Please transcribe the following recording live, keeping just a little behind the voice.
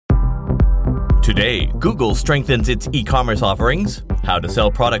Today, Google strengthens its e-commerce offerings, how to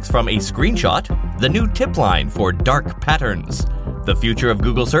sell products from a screenshot, the new tip line for dark patterns, the future of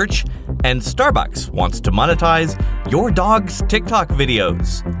Google search, and Starbucks wants to monetize your dog's TikTok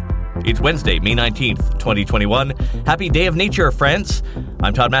videos. It's Wednesday, May 19th, 2021. Happy Day of Nature, friends.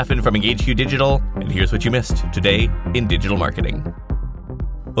 I'm Todd Maffin from EngageQ Digital, and here's what you missed today in digital marketing.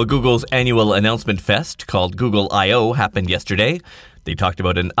 Well, Google's annual announcement fest called Google I/O happened yesterday. They talked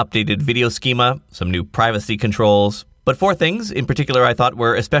about an updated video schema, some new privacy controls, but 4 things in particular I thought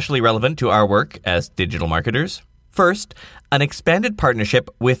were especially relevant to our work as digital marketers. First, an expanded partnership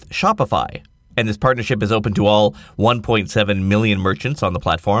with Shopify, and this partnership is open to all 1.7 million merchants on the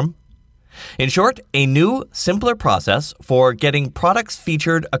platform. In short, a new, simpler process for getting products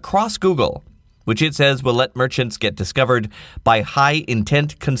featured across Google, which it says will let merchants get discovered by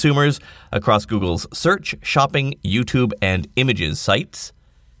high-intent consumers across Google's search, shopping, YouTube, and images sites.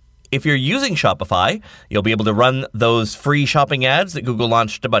 If you're using Shopify, you'll be able to run those free shopping ads that Google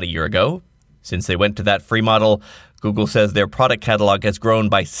launched about a year ago. Since they went to that free model, Google says their product catalog has grown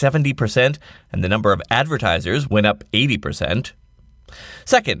by 70%, and the number of advertisers went up 80%.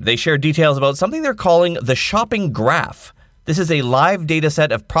 Second, they share details about something they're calling the shopping graph. This is a live data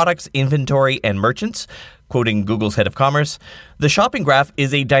set of products, inventory, and merchants. Quoting Google's head of commerce, the shopping graph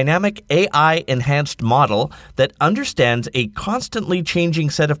is a dynamic AI-enhanced model that understands a constantly changing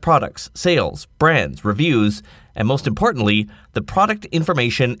set of products, sales, brands, reviews, and most importantly, the product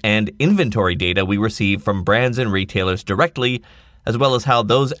information and inventory data we receive from brands and retailers directly, as well as how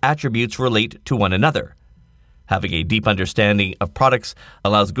those attributes relate to one another. Having a deep understanding of products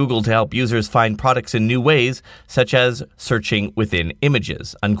allows Google to help users find products in new ways, such as searching within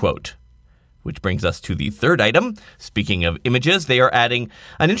images, unquote. Which brings us to the third item. Speaking of images, they are adding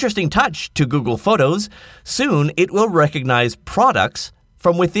an interesting touch to Google Photos. Soon, it will recognize products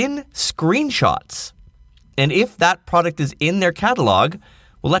from within screenshots. And if that product is in their catalog,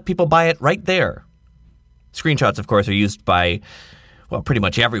 we'll let people buy it right there. Screenshots, of course, are used by, pretty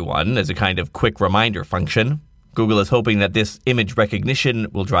much everyone as a kind of quick reminder function. Google is hoping that this image recognition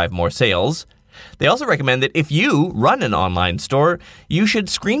will drive more sales. They also recommend that if you run an online store, you should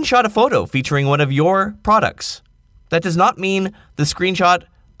screenshot a photo featuring one of your products. That does not mean the screenshot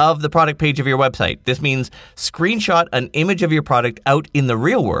of the product page of your website. This means screenshot an image of your product out in the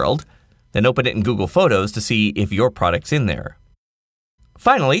real world, then open it in Google Photos to see if your product's in there.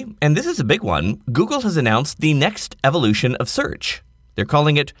 Finally, and this is a big one, Google has announced the next evolution of search. They're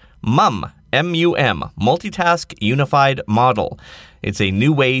calling it MUM, M-U-M, Multitask Unified Model. It's a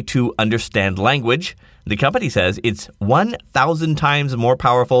new way to understand language. The company says it's 1,000 times more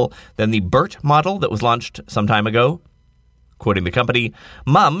powerful than the BERT model that was launched some time ago. Quoting the company,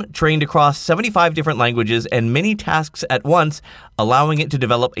 MUM trained across 75 different languages and many tasks at once, allowing it to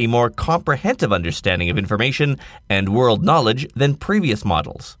develop a more comprehensive understanding of information and world knowledge than previous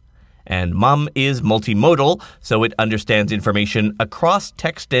models. And MUM is multimodal, so it understands information across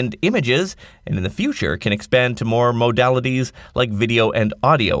text and images, and in the future can expand to more modalities like video and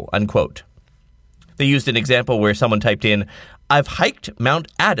audio, unquote. They used an example where someone typed in, "I've hiked Mount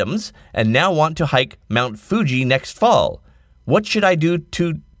Adams and now want to hike Mount Fuji next fall. What should I do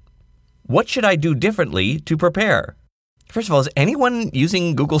differently to prepare?" First of all, is anyone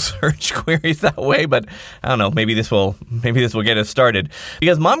using Google search queries that way? But I don't know, maybe this will get us started.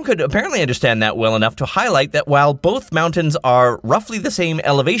 Because MUM could apparently understand that well enough to highlight that while both mountains are roughly the same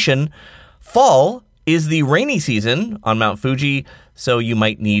elevation, fall is the rainy season on Mount Fuji, so you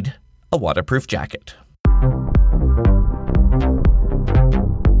might need a waterproof jacket.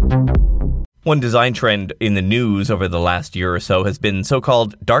 One design trend in the news over the last year or so has been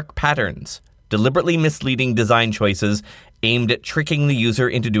so-called dark patterns. Deliberately misleading design choices aimed at tricking the user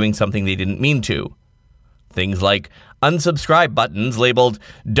into doing something they didn't mean to. Things like unsubscribe buttons labeled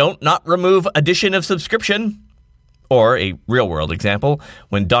 "Don't not remove addition of subscription." Or a real-world example,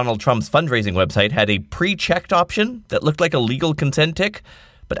 when Donald Trump's fundraising website had a pre-checked option that looked like a legal consent tick,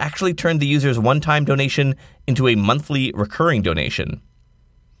 but actually turned the user's one-time donation into a monthly recurring donation.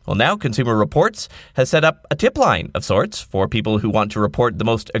 Well, now Consumer Reports has set up a tip line of sorts for people who want to report the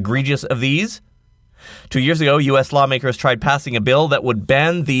most egregious of these. 2 years ago, U.S. lawmakers tried passing a bill that would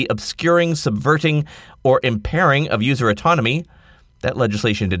ban the obscuring, subverting, or impairing of user autonomy. That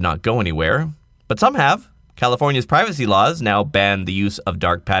legislation did not go anywhere, but some have. California's privacy laws now ban the use of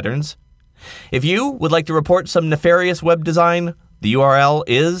dark patterns. If you would like to report some nefarious web design, the URL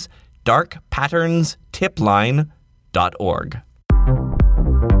is darkpatternstipline.org.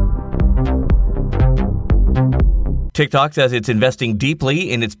 TikTok says it's investing deeply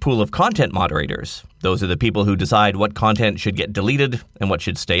in its pool of content moderators. Those are the people who decide what content should get deleted and what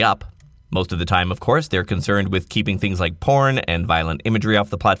should stay up. Most of the time, of course, they're concerned with keeping things like porn and violent imagery off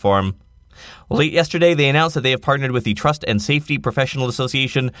the platform. Well, late yesterday, they announced that they have partnered with the Trust and Safety Professional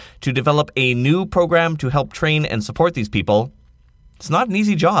Association to develop a new program to help train and support these people. It's not an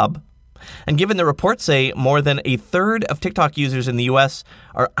easy job. And given the reports say more than a third of TikTok users in the U.S.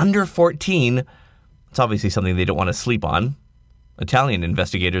 are under 14, it's obviously something they don't want to sleep on. Italian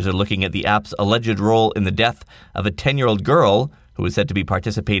investigators are looking at the app's alleged role in the death of a 10-year-old girl who is said to be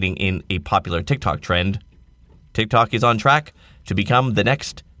participating in a popular TikTok trend. TikTok is on track to become the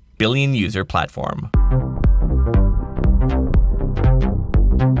next billion-user platform.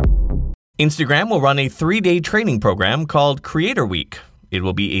 Instagram will run a 3-day training program called Creator Week. It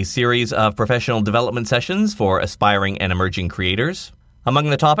will be a series of professional development sessions for aspiring and emerging creators. Among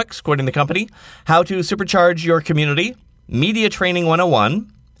the topics, according to the company, how to supercharge your community, Media Training 101,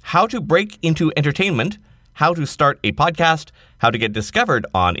 how to break into entertainment, how to start a podcast, how to get discovered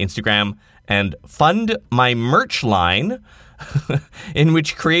on Instagram, and Fund My Merch Line, in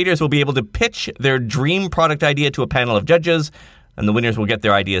which creators will be able to pitch their dream product idea to a panel of judges, and the winners will get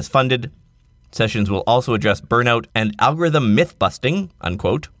their ideas funded. Sessions will also address burnout and algorithm myth-busting,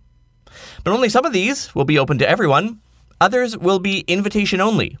 unquote. But only some of these will be open to everyone. Others will be invitation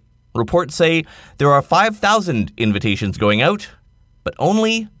only. Reports say there are 5,000 invitations going out, but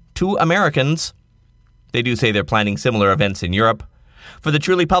only to Americans. They do say they're planning similar events in Europe. For the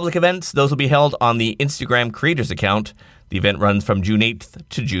truly public events, those will be held on the Instagram Creators account. The event runs from June 8th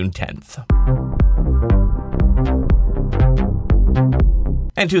to June 10th.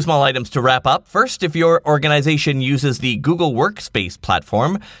 And 2 small items to wrap up. First, if your organization uses the Google Workspace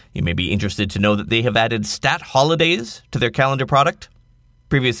platform, you may be interested to know that they have added stat holidays to their calendar product.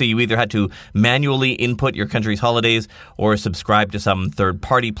 Previously, you either had to manually input your country's holidays or subscribe to some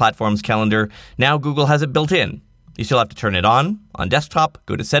third-party platform's calendar. Now Google has it built in. You still have to turn it on desktop,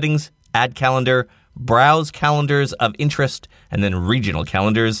 go to Settings, Add Calendar, browse calendars of interest, and then regional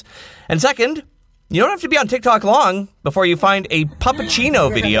calendars. And second, you don't have to be on TikTok long before you find a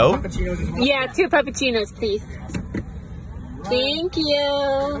puppuccino video. Yeah, 2 puppuccinos, please. Thank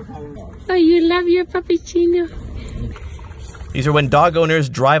you. Oh, you love your puppuccino. These are when dog owners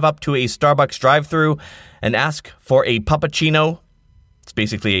drive up to a Starbucks drive-thru and ask for a puppuccino. It's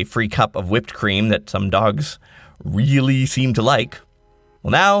basically a free cup of whipped cream that some dogs really seem to like.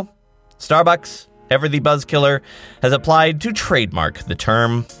 Well, now, Starbucks, ever the buzz killer, has applied to trademark the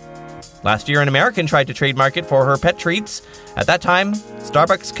term. Last year, an American tried to trademark it for her pet treats. At that time,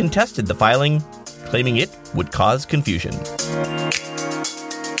 Starbucks contested the filing, claiming it would cause confusion.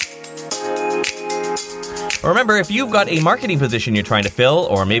 Remember, if you've got a marketing position you're trying to fill,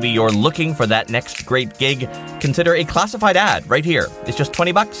 or maybe you're looking for that next great gig, consider a classified ad right here. It's just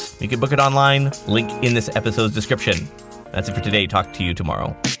 $20. You can book it online. Link in this episode's description. That's it for today. Talk to you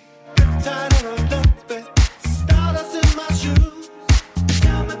tomorrow.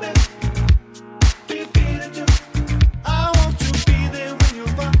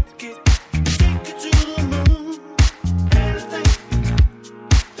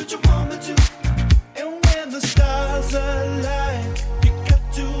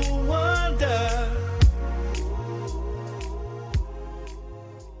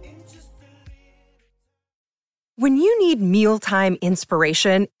 When you need mealtime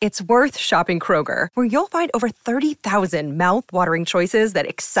inspiration, it's worth shopping Kroger, where you'll find over 30,000 mouth-watering choices that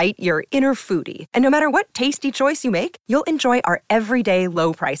excite your inner foodie. And no matter what tasty choice you make, you'll enjoy our everyday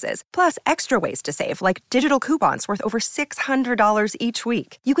low prices, plus extra ways to save, like digital coupons worth over $600 each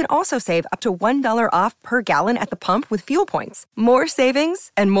week. You can also save up to $1 off per gallon at the pump with fuel points. More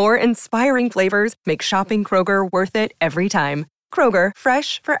savings and more inspiring flavors make shopping Kroger worth it every time. Kroger,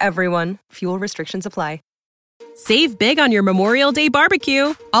 fresh for everyone. Fuel restrictions apply. Save big on your Memorial Day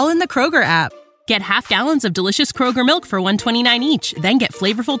barbecue, all in the Kroger app. Get half gallons of delicious Kroger milk for $1.29 each. Then get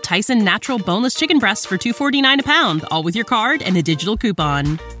flavorful Tyson natural boneless chicken breasts for $2.49 a pound, all with your card and a digital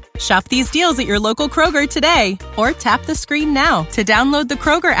coupon. Shop these deals at your local Kroger today, or tap the screen now to download the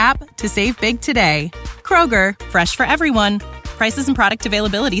Kroger app to save big today. Kroger, fresh for everyone. Prices and product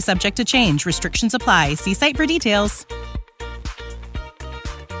availability subject to change. Restrictions apply. See site for details.